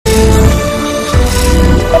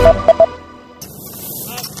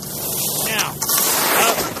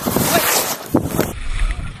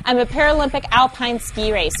I'm a Paralympic alpine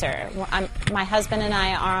ski racer. My husband and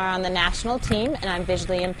I are on the national team, and I'm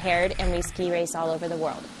visually impaired, and we ski race all over the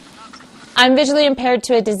world. I'm visually impaired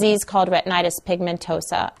to a disease called retinitis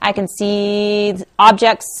pigmentosa. I can see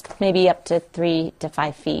objects maybe up to 3 to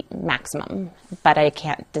 5 feet maximum, but I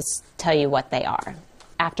can't just tell you what they are.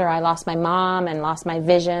 After I lost my mom and lost my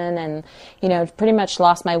vision and, pretty much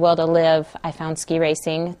lost my will to live, I found ski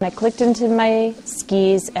racing. I clicked into my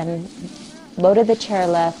skis and loaded the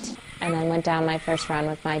chairlift and then went down my first run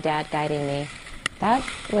with my dad guiding me. That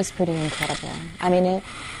was pretty incredible. I mean,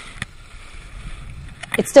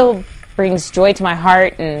 it still brings joy to my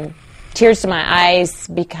heart and tears to my eyes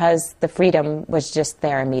because the freedom was just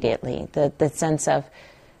there immediately. The sense of,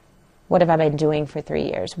 what have I been doing for 3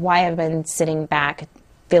 years? Why have I been sitting back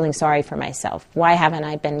feeling sorry for myself? Why haven't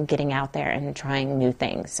I been getting out there and trying new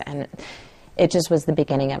things? And it just was the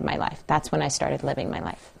beginning of my life. That's when I started living my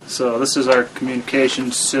life. So this is our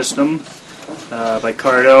communication system by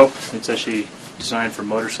Cardo. It's actually designed for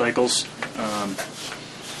motorcycles.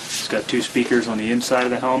 It's got 2 speakers on the inside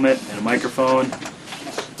of the helmet and a microphone.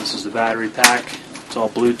 This is the battery pack. It's all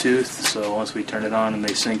Bluetooth, so once we turn it on and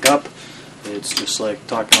they sync up, it's just like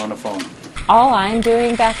talking on the phone. All I'm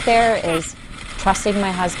doing back there is trusting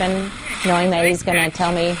my husband, knowing that he's going to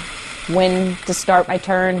tell me when to start my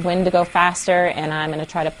turn, when to go faster, and I'm going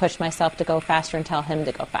to try to push myself to go faster and tell him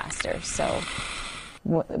to go faster. So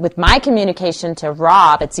with my communication to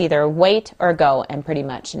Rob, it's either wait or go and pretty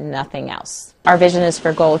much nothing else. Our vision is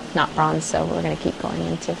for gold, not bronze, so we're going to keep going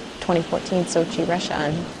into 2014 Sochi, Russia,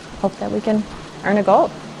 and hope that we can earn a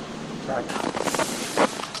gold. Right.